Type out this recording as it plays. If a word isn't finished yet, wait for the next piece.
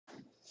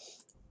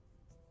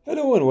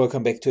Hello and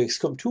welcome back to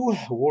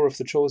XCOM2, War of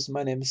the Chosen.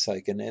 My name is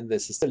Syken and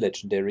this is the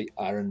legendary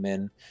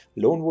Ironman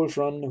Lone Wolf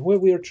run where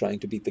we are trying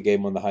to beat the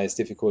game on the highest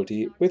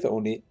difficulty with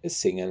only a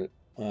single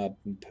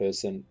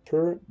person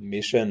per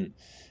mission.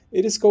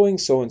 It is going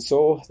so and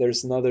so.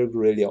 There's another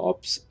guerrilla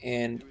ops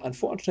and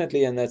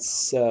unfortunately, and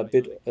that's a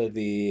bit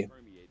the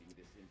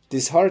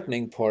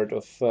disheartening part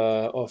of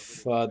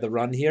the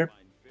run here.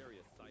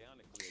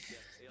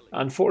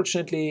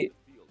 Unfortunately,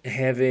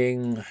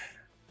 having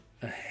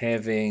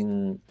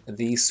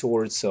these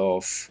sorts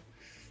of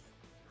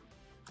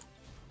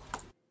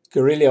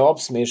guerrilla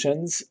ops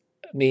missions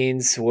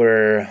means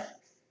we're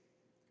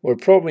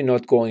probably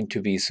not going to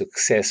be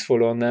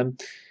successful on them.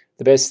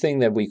 The best thing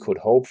that we could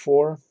hope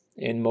for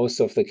in most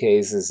of the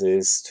cases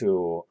is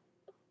to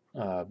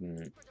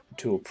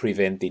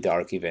prevent the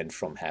dark event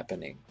from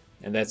happening,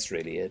 and that's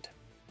really it.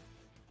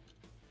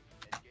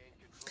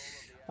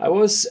 I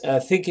was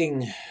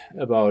thinking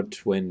about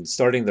when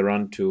starting the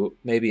run to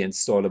maybe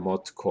install a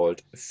mod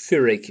called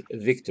Pyrrhic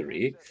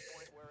Victory,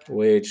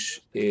 which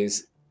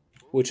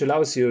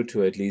allows you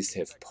to at least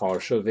have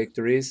partial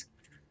victories.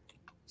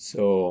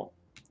 So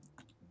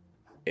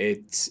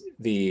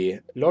the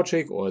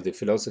logic or the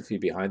philosophy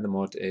behind the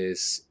mod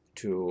is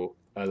to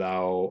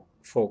allow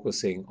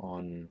focusing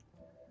on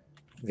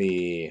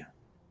the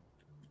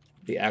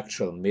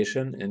actual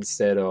mission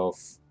instead of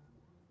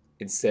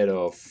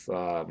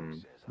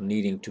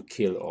needing to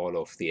kill all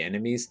of the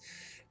enemies.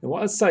 And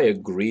whilst I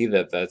agree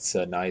that that's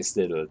a nice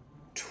little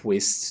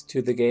twist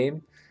to the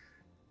game,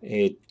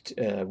 it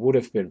would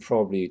have been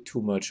probably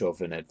too much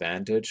of an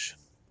advantage,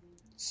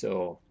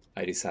 so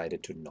I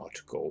decided to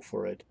not go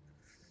for it.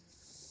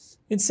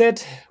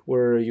 Instead,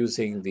 we're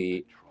using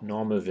the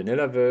normal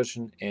vanilla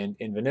version, and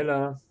in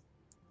vanilla,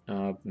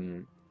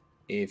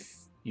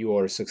 if you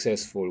are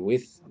successful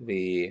with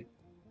the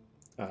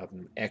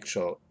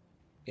actual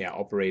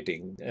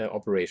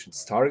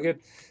operations target,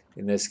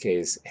 in this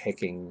case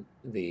hacking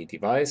the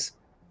device,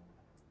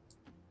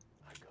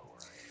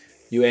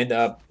 you end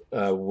up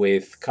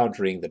with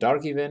countering the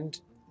dark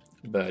event,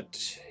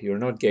 but you're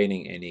not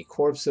gaining any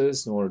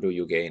corpses, nor do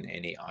you gain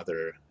any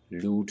other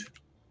loot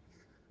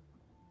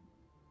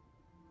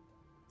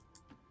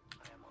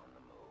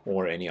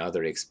or any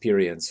other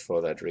experience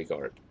for that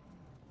regard.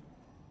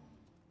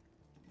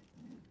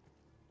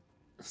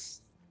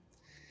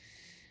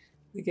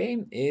 The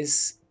game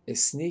is a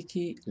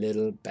sneaky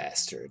little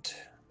bastard.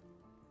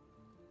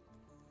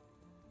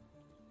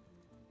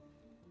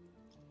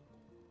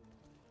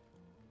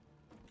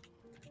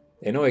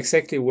 They know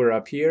exactly we're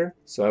up here,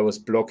 so I was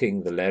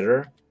blocking the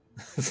ladder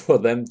for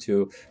them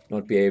to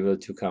not be able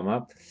to come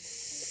up.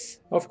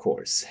 Of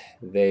course,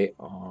 they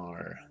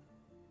are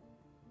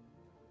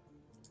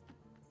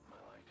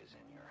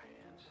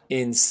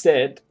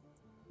instead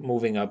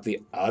moving up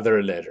the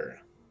other ladder.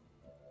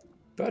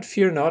 But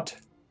fear not,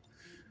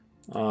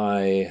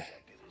 I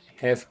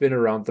have been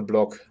around the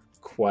block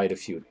quite a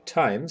few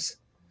times,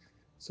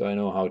 so I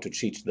know how to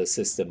cheat the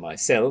system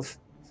myself.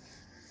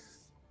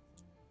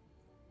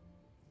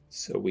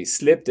 So we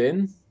slipped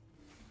in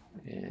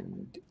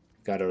and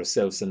got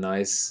ourselves a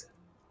nice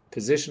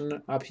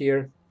position up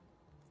here.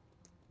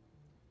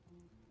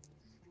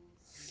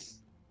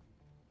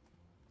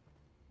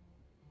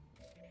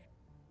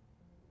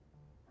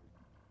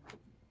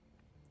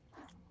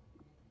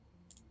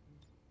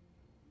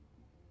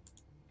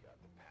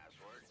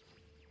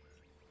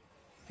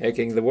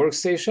 Hacking the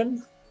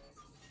workstation.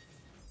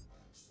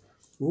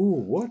 Ooh,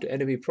 what?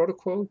 Enemy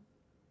protocol?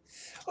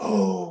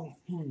 Oh,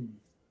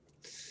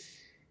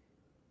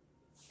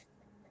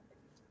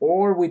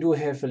 Or we do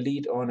have a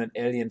lead on an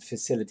alien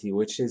facility,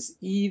 which is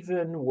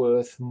even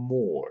worth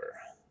more.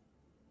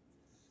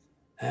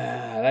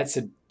 That's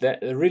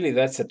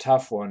a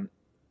tough one.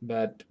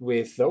 But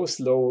with those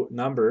low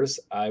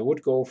numbers, I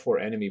would go for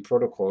enemy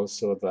protocol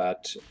so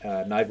that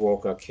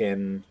Nightwalker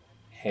can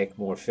hack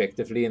more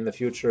effectively in the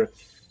future.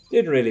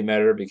 Didn't really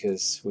matter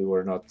because we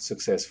were not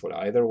successful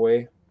either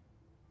way.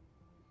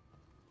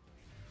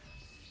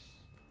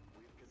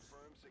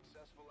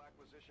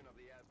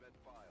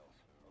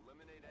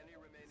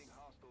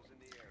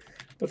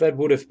 But that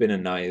would have been a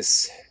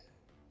nice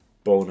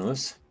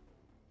bonus.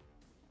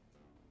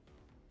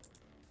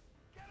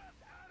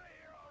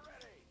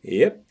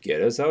 Yep,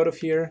 get us out of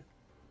here.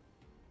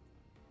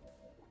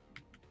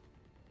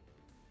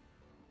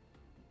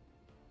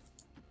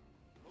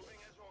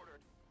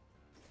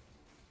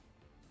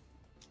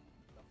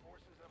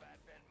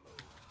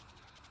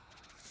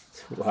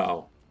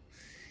 Wow.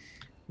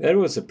 That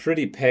was a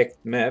pretty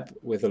packed map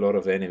with a lot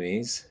of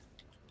enemies.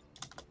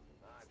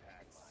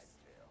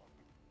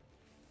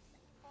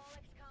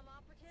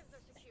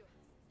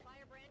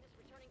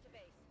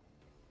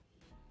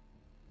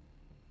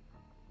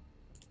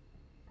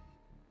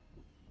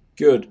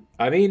 Good.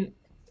 I mean,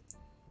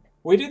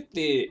 we did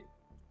the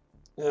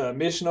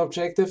mission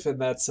objective and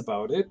that's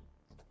about it.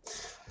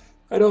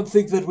 I don't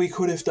think that we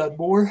could have done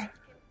more.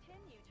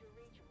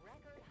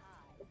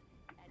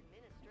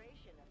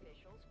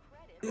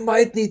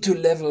 Might need to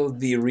level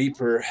the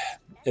Reaper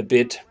a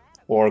bit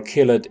or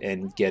kill it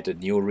and get a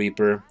new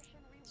Reaper.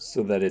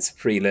 so that it's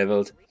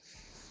pre-leveled,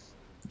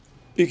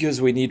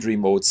 because we need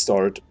remote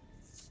start,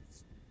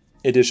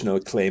 additional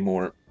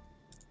claymore.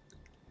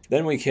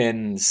 Then we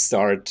can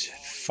start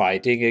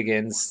fighting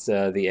against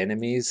the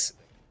enemies.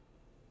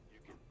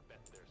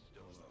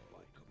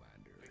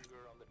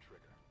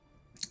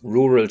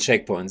 Rural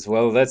checkpoints.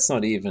 Well, that's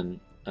not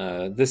even...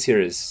 this here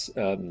is...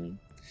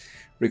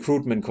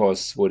 recruitment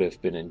costs would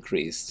have been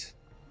increased.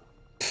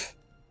 Pff,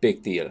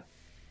 big deal.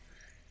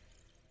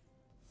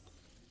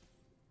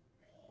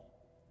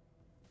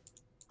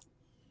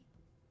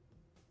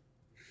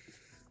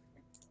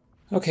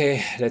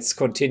 Okay, let's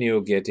continue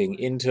getting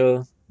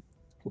intel.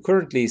 We're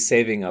currently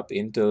saving up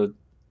intel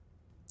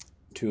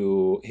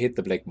to hit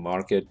the black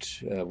market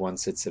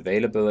once it's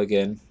available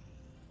again.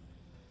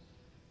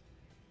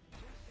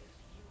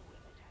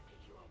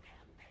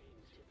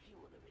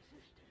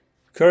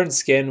 Current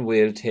scan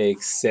will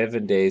take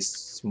 7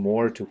 days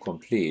more to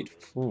complete.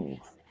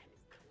 Commander,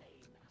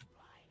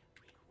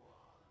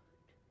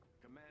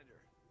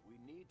 we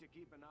need to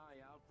keep an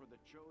eye out for the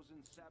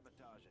chosen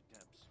sabotage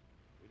attempts.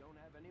 We don't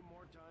have any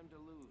more time to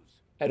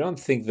lose. I don't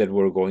think that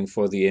we're going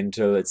for the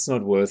intel. It's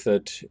not worth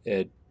it.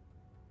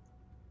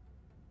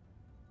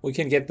 We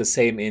can get the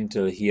same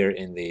intel here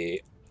in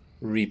the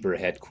Reaper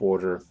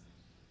headquarters.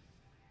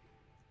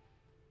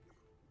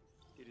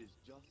 It is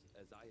just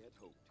as I had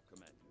hoped,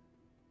 Commander.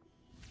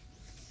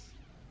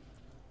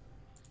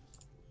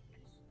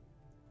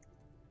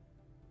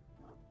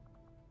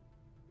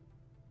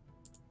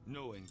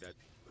 Knowing that...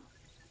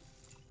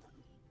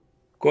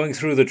 Going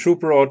through the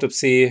trooper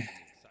autopsy,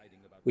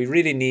 we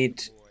really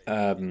need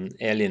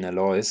alien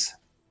alloys.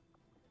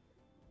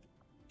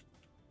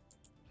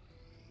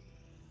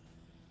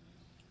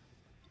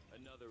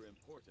 Another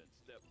important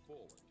step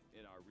forward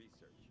in our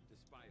research,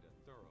 despite a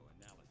thorough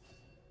analysis.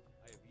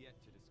 I have yet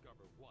to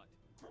discover what,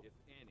 if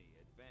any,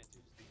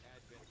 advantage the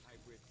Advent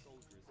hybrid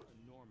soldiers'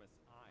 enormous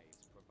eyes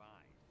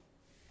provide.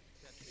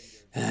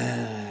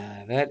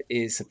 That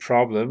is a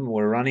problem.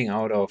 We're running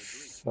out of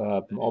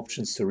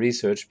options to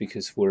research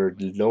because we're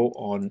low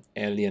on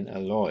alien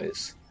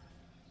alloys.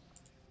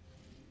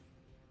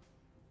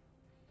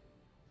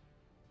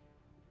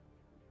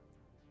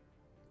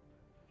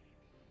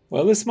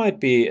 Well, this might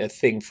be a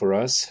thing for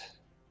us.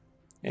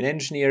 An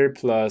engineer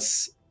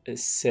plus a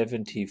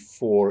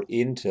 74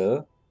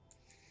 intel.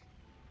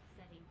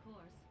 Setting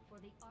course for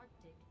the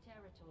Arctic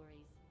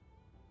territories.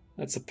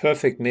 That's a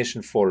perfect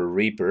mission for a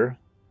Reaper.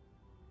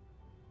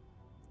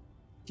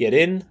 Get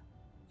in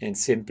and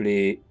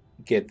simply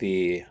get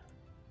the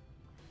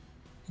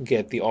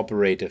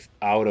operative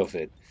out of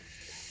it.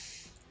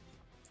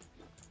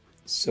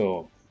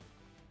 So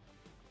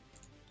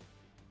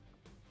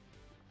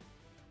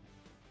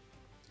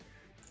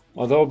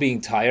although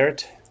being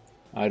tired,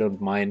 I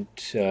don't mind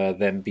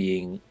them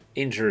being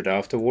injured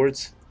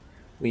afterwards.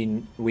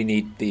 We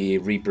need the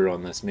Reaper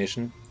on this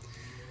mission,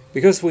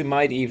 because we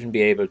might even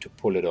be able to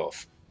pull it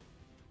off.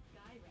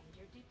 Sky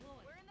Ranger deployed.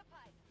 We're in the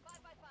pipe. 5x5.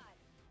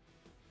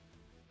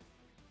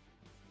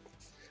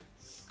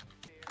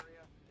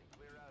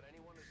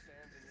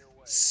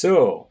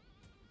 So,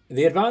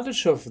 the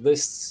advantage of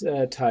this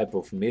type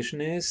of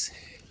mission is,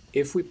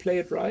 if we play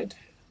it right,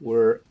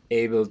 we're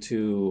able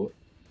to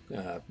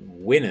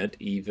win it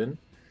even.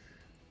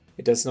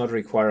 It does not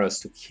require us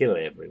to kill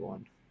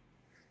everyone.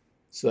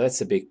 So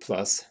that's a big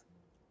plus.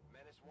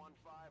 Menace 1-5,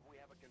 we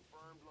have a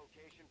confirmed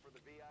location for the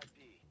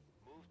VIP.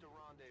 Move to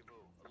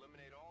rendezvous.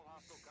 Eliminate all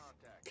hostile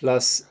contact.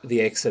 Plus, the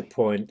exit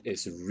point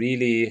is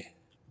really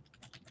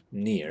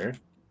near.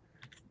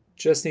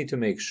 Just need to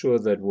make sure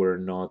that we're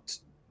not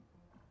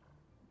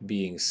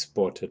being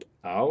spotted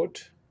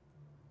out.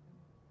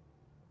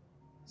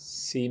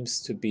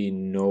 Seems to be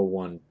no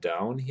one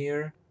down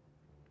here.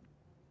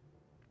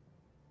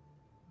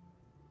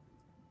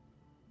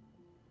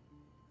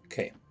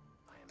 Okay.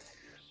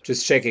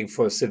 Just checking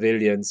for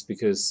civilians,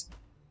 because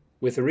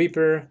with the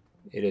Reaper,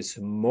 it is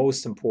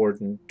most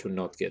important to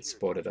not get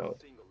spotted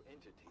out. Single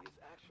entity is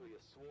actually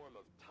a swarm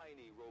of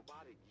tiny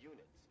robotic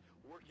units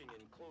working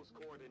in close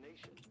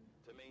coordination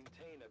to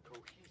maintain a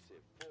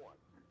cohesive form.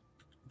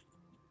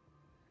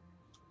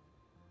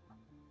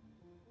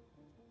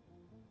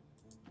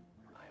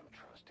 I am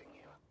trusting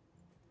you.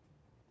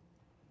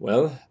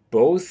 Well,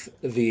 both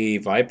the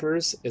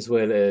Vipers as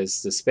well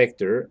as the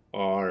Spectre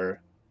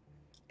are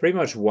pretty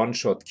much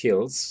one-shot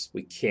kills.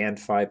 We can't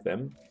fight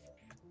them.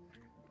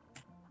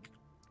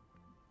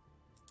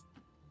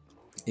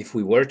 If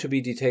we were to be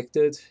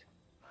detected,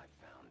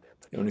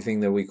 the only thing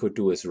that we could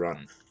do is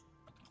run.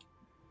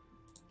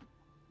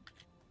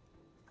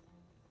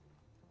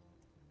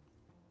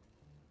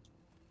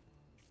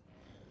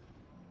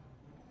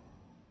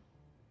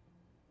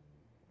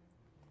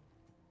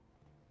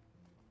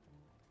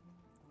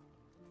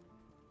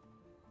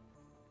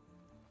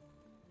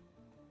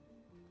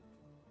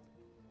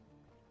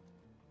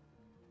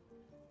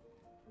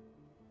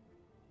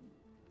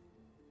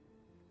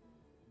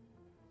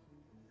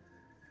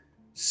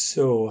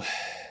 So,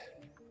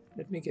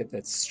 let me get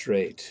that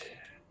straight.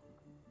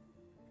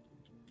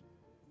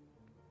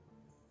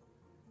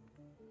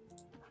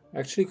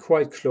 Actually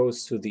quite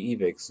close to the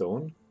evac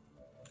zone.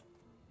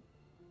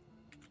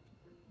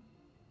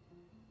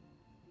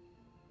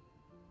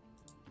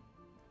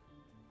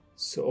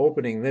 So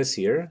opening this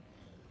here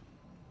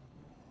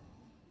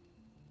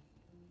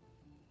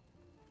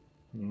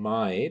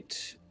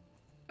might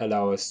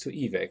allow us to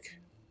evac.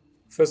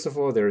 First of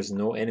all, there is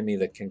no enemy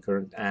that can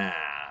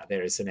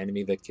there is an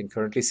enemy that can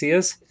currently see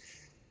us.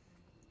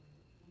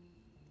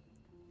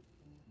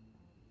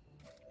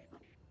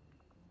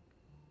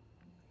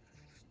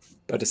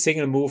 But a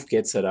single move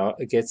gets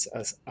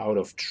us out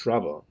of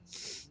trouble.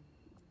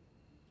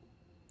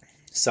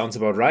 Sounds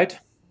about right.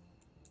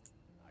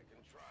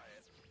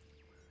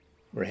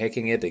 We're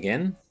hacking it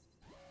again.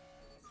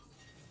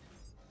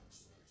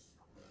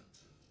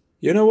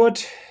 You know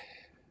what?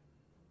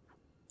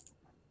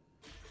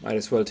 Might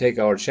as well take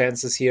our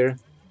chances here.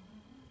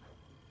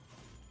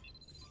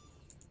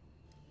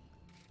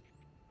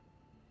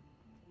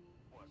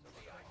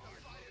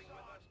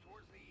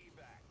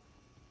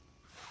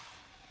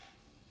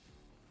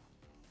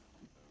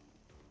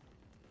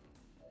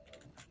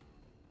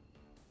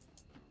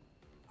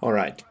 All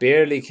right,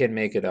 barely can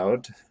make it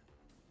out.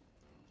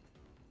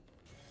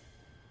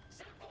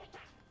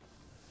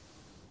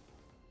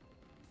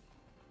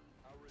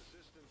 Our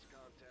resistance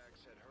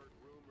contacts had heard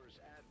rumors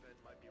Advent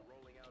might be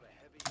rolling out a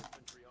heavy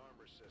infantry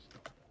armor system.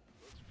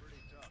 Looks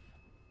pretty tough.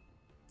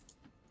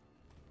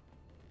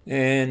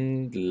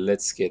 And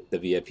let's get the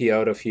VIP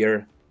out of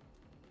here.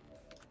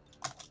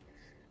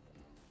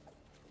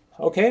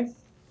 Okay.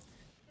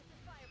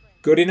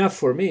 Good enough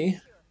for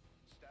me.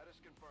 Status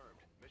confirmed.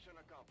 Mission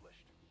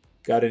accomplished.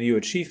 Got a new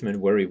achievement,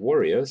 Worry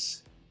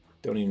Warriors.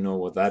 Don't even know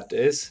what that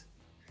is.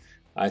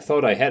 I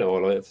thought I had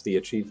all of the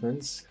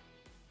achievements.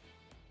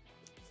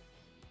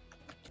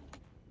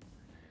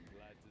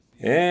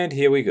 And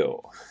here we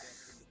go.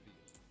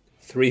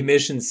 3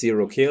 missions,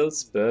 0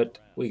 kills, but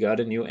we got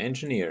a new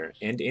engineer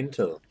and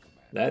intel.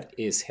 That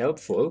is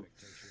helpful.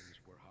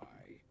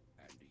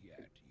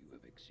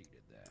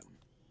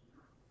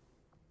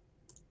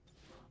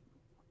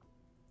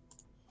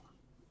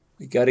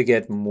 We got to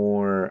get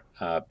more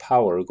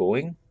power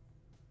going.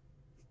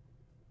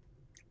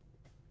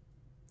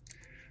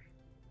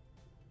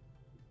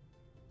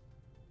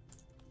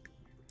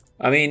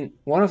 I mean,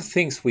 one of the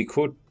things we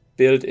could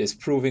build is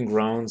proving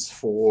grounds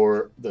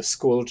for the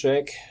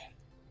Skulljack,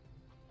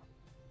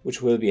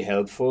 which will be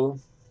helpful.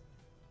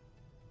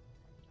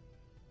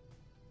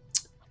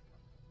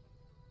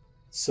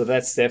 So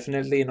that's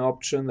definitely an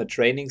option. The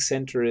training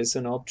center is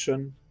an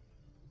option,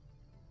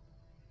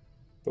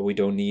 but we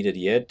don't need it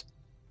yet.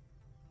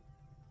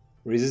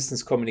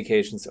 Resistance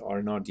communications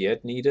are not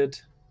yet needed.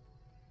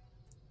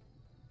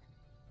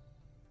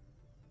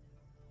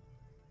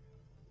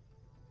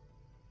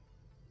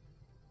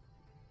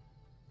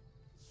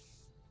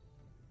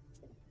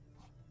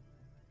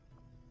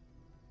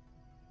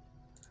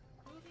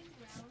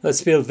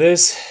 Let's build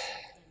this.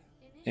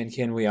 And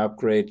can we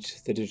upgrade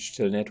the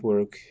digital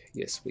network?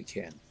 Yes, we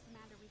can.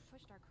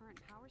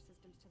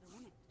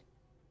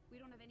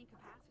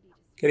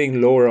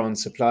 Getting lower on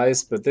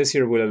supplies, but this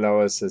here will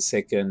allow us a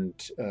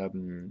second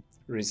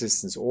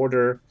resistance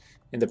order.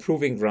 And the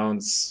proving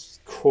grounds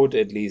could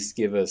at least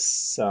give us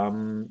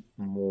some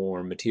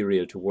more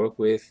material to work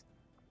with.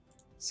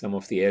 Some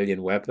of the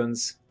alien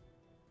weapons.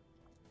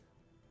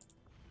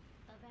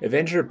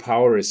 Avenger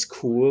power is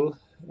cool.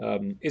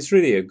 It's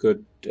really a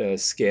good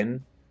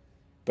skin,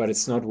 but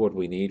it's not what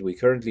we need. We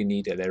currently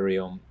need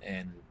Elerium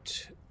and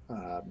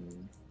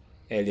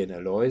alien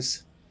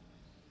alloys.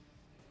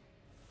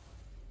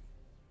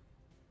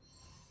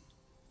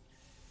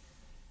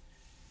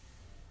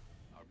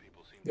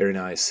 Very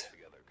nice.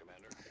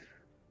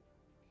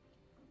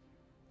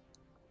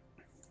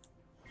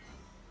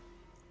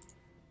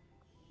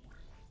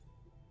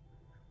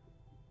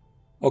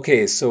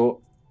 Okay,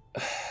 so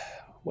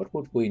what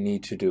would we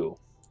need to do?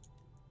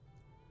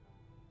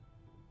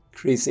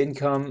 Increase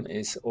income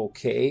is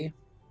okay.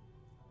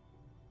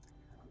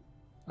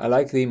 I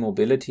like the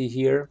mobility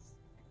here.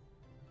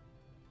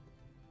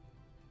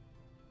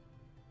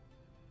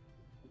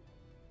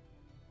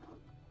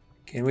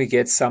 Can we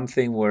get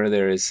something where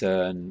there is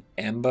an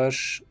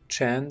ambush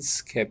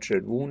chance?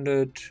 Captured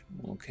wounded.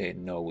 Okay,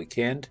 no, we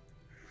can't.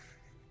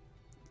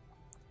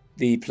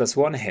 The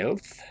 +1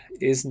 health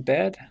isn't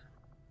bad.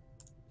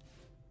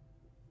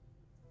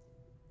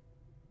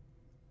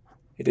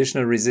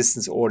 Additional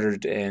resistance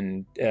ordered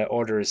and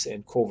orders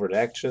and covert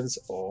actions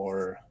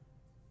are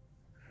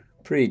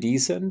pretty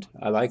decent.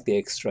 I like the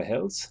extra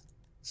health,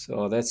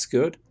 so that's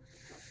good.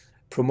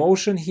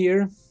 Promotion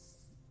here,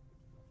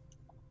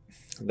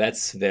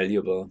 that's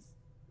valuable.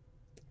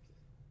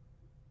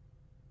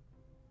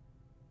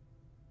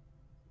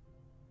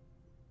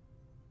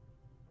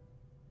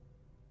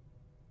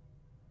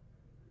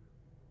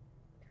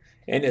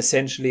 And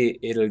essentially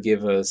it'll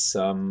give us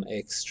some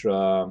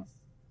extra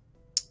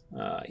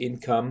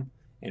income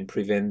and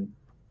prevent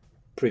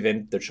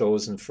the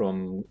Chosen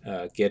from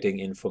getting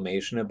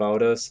information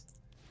about us.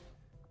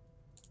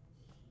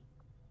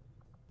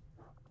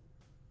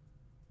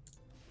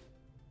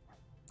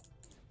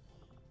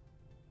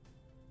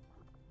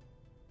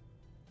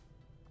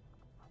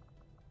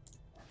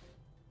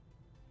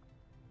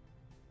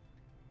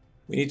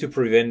 We need to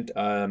prevent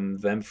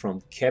them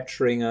from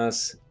capturing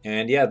us.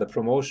 And yeah, the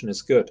promotion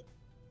is good.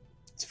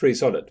 It's pretty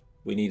solid.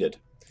 We need it.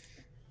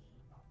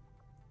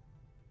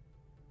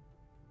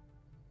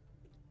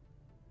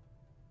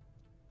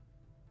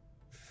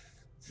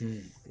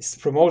 Is the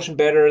promotion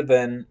better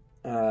than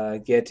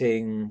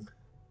getting...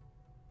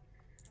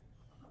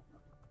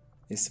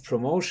 Is the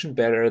promotion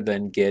better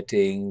than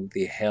getting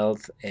the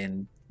health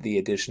and the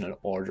additional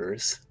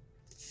orders?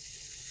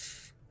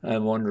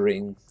 I'm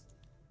wondering.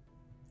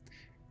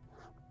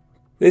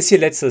 This here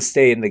lets us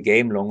stay in the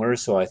game longer,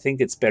 so I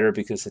think it's better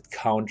because it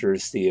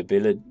counters the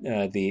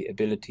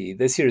ability.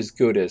 This here is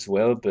good as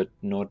well, but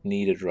not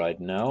needed right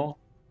now.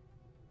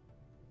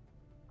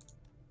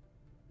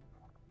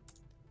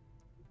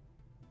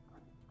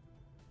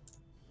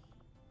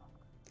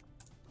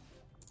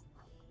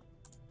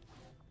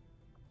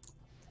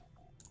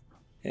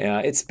 Yeah,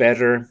 it's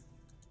better.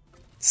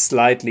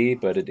 Slightly,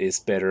 but it is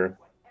better.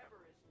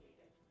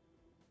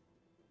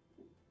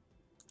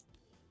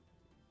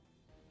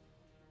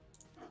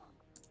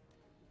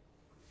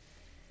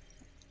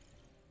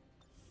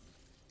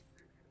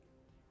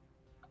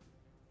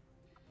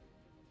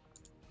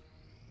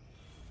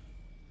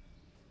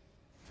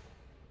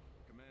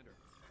 Commander,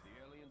 the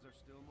aliens are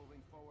still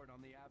moving forward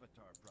on the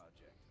Avatar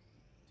project.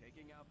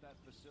 Taking out that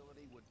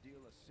facility would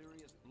deal a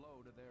serious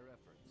blow to their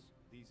efforts.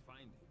 These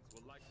findings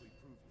will likely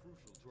prove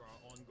crucial to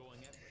our ongoing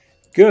efforts.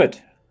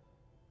 Good.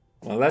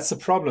 Well, that's a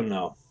problem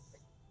now.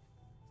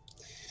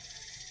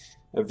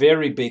 A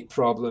very big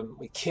problem.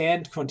 We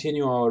can't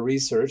continue our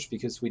research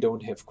because we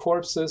don't have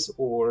corpses,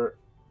 or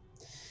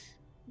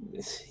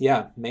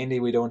yeah, mainly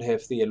we don't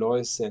have the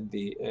alloys and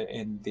the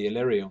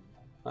Elerium.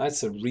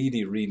 That's a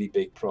really, really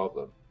big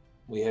problem.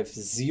 We have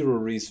zero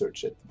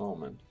research at the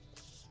moment.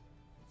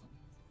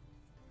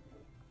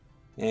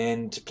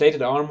 And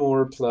plated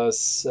armor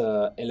plus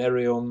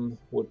Elerium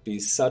would be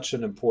such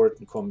an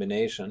important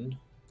combination.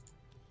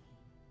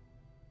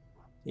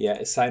 Yeah,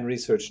 assign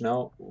research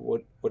now.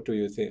 What do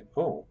you think?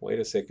 Oh, wait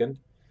a second.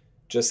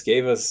 Just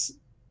gave us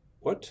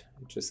what?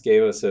 Just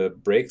gave us a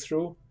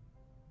breakthrough.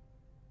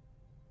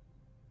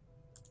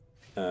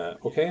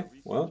 Okay,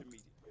 well,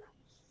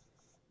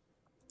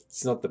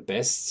 it's not the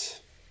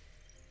best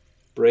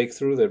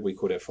breakthrough that we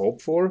could have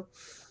hoped for,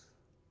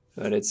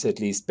 but it's at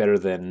least better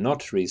than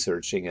not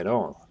researching at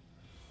all.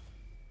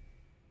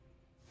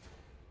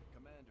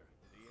 Commander,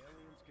 the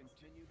aliens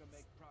continue to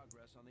make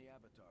progress on the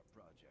Avatar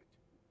project.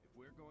 If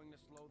we're going to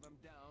slow them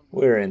down,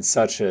 We're in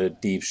such a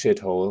deep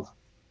shithole.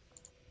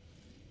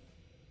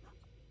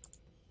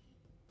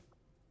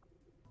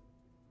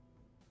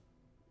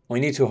 We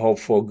need to hope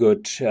for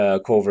good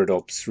covert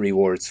ops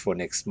rewards for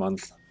next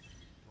month.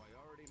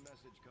 priority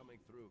message coming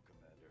through,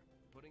 Commander.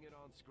 Putting it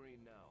on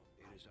screen now.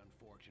 It is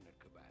unfortunate,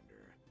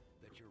 Commander,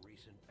 that your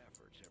recent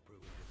efforts have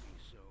proven to be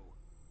so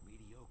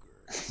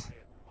mediocre. I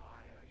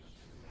admire your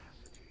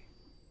tenacity,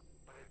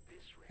 but at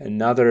this rate,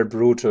 Another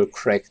brutal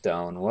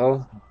crackdown.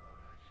 Well,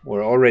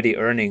 we're already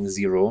earning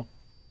 0.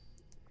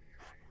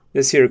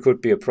 This here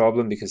could be a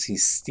problem because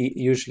he's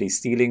usually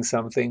stealing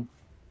something.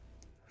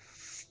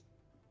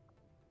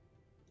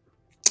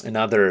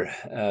 Another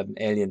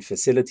alien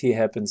facility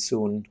happens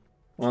soon.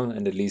 Well,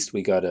 and at least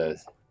we got a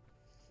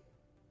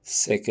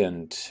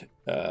second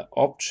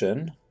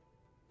option.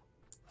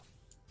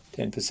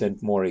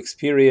 10% more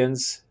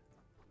experience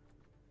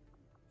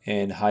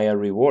and higher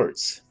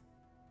rewards.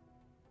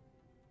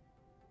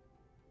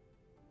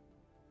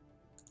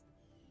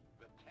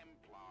 the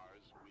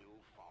Templars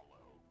will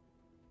follow.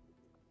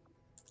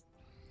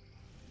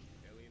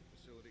 Alien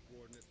facility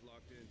coordinates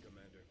locked in,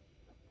 Commander.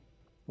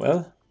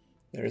 Well,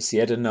 there's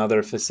yet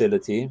another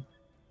facility.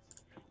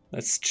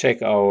 Let's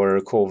check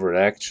our covert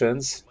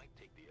actions. Might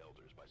take the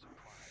elders by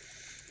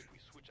surprise. If we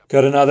switch up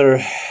Got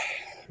another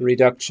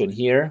reduction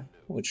here,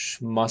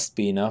 which must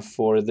be enough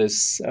for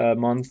this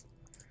month.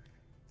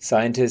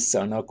 Scientists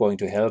are not going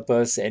to help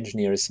us.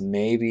 Engineers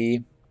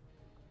maybe.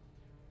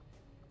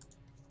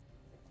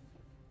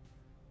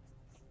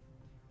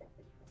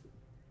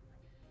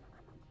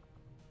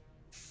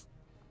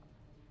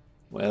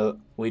 Well,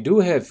 we do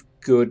have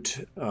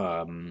good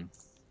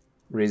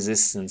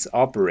resistance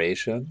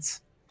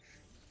operations.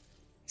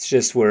 It's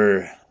just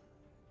we're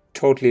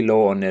totally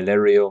low on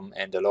Elerium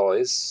and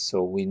alloys,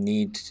 so we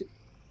need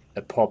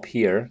a pop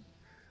here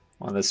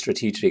on the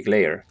strategic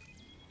layer.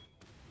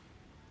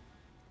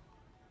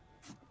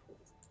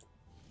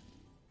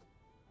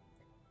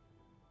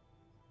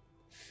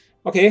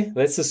 Okay,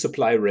 that's the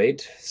supply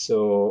rate,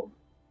 so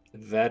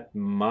that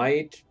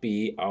might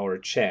be our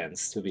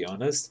chance, to be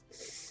honest.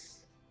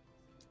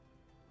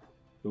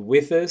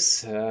 With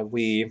this,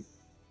 we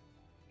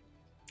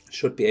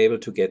should be able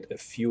to get a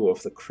few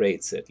of the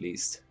crates at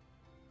least.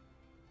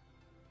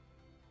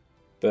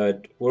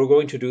 But we're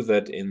going to do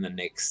that in the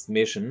next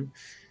mission.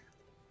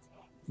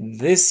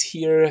 This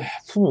here,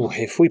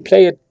 if we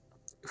play it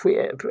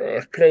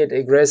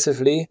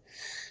aggressively,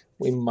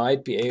 we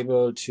might be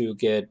able to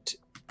get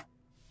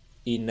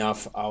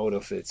enough out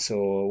of it.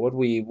 So what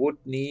we would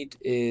need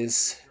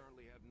is,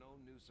 currently have no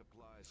new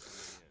supplies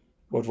coming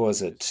in. what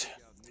was it?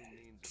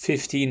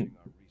 15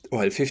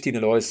 Well, 15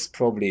 alloys is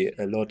probably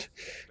a lot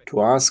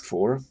to ask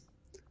for.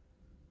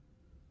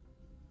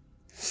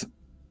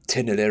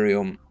 10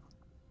 Elerium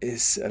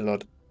is a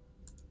lot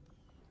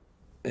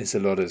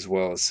as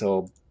well,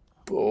 so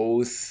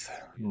both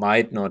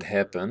might not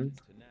happen.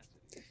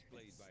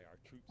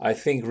 I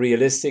think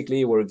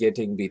realistically we're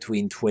getting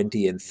between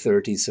 20 and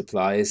 30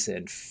 supplies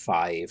and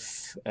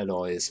 5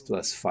 alloys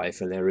plus 5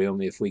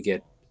 Elerium if we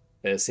get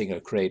a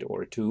single crate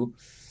or 2.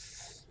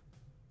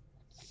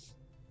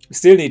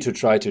 Still need to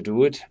try to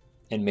do it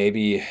and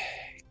maybe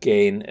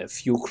gain a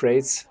few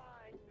crates.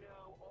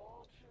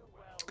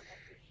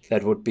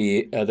 That would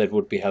be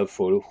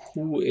helpful.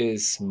 Who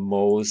is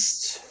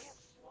most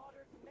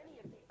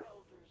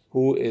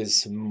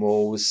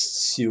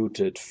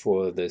suited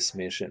for this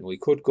mission? We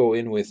could go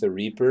in with the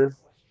Reaper,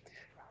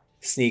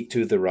 sneak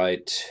to the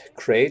right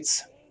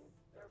crates,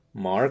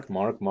 mark,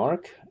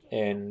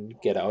 and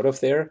get out of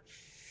there.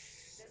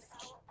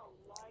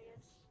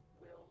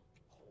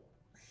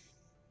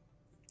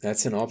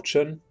 That's an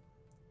option.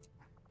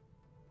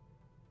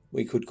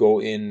 We could go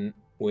in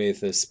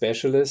with a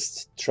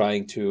specialist,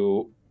 trying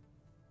to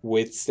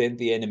withstand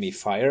the enemy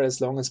fire as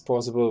long as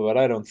possible, but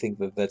I don't think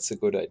that that's a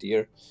good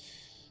idea.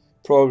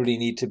 Probably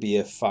need to be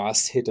a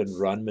fast hit and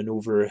run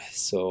maneuver,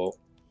 so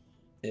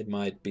it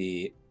might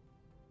be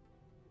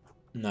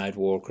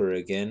Nightwalker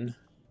again.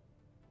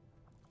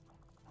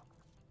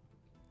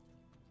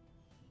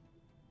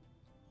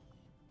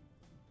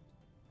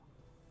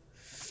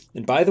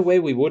 And by the way,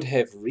 we would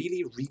have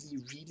really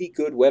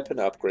good weapon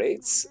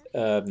upgrades,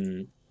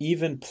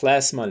 even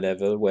plasma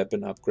level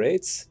weapon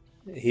upgrades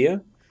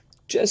here.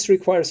 Just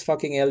requires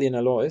fucking alien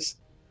alloys.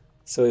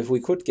 So if we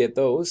could get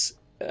those,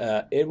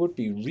 it would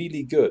be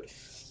really good.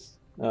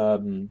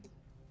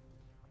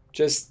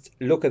 Just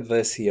look at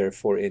this here,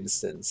 for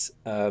instance.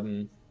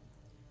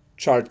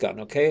 Chart gun,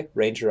 okay?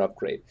 Ranger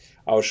upgrade.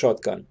 Our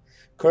shotgun.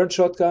 Current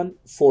shotgun,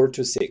 4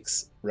 to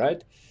 6,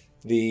 right?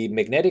 The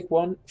magnetic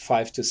one,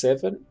 5 to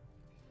 7.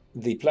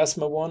 The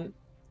plasma one,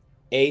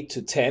 8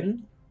 to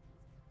 10.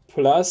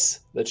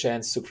 Plus the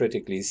chance to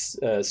critically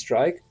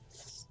strike.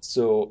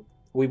 So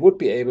we would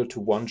be able to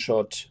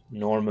one-shot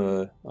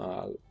normal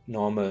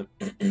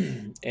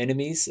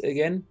enemies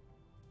again.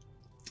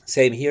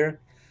 Same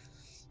here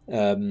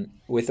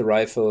with the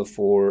rifle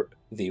for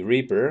the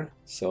Reaper.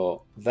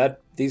 So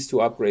these two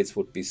upgrades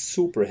would be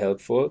super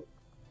helpful.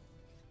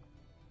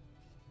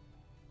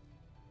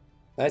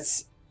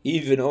 That's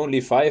even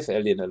only 5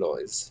 alien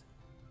alloys.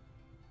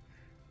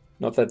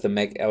 Not that the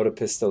Mag Auto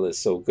Pistol is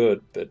so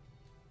good, but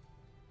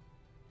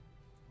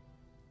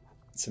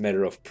it's a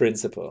matter of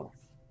principle.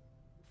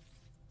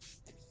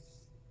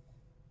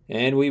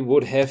 And we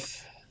would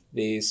have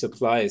the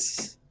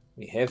supplies.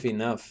 We have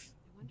enough,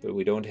 but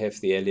we don't have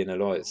the alien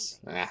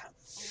alloys.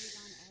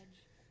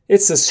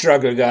 It's a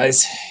struggle,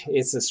 guys.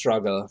 It's a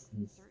struggle.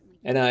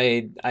 And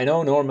I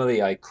know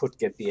normally I could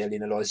get the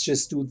alien alloys,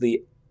 just do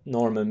the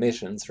normal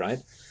missions, right?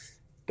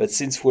 But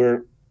since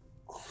we're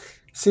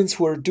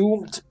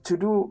doomed to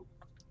do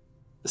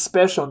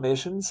special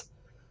missions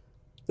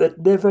that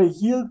never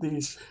yield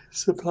these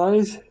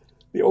supplies,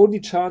 the only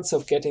chance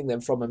of getting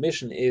them from a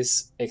mission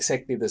is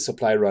exactly the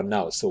supply run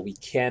now, so we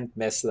can't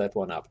mess that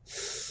one up.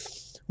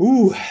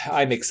 Ooh,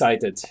 I'm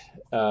excited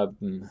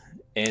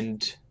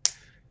and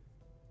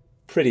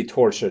pretty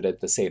tortured at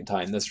the same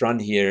time. This run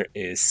here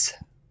is...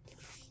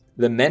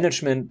 the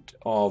management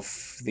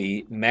of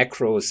the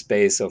macro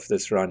space of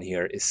this run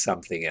here is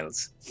something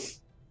else.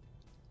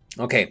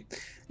 Okay,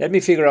 let me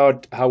figure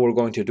out how we're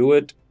going to do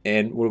it,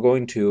 and we're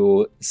going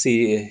to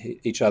see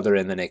each other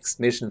in the next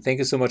mission. Thank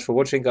you so much for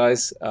watching,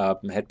 guys.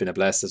 Had been a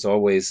blast as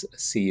always.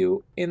 See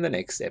you in the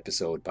next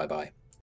episode. Bye-bye.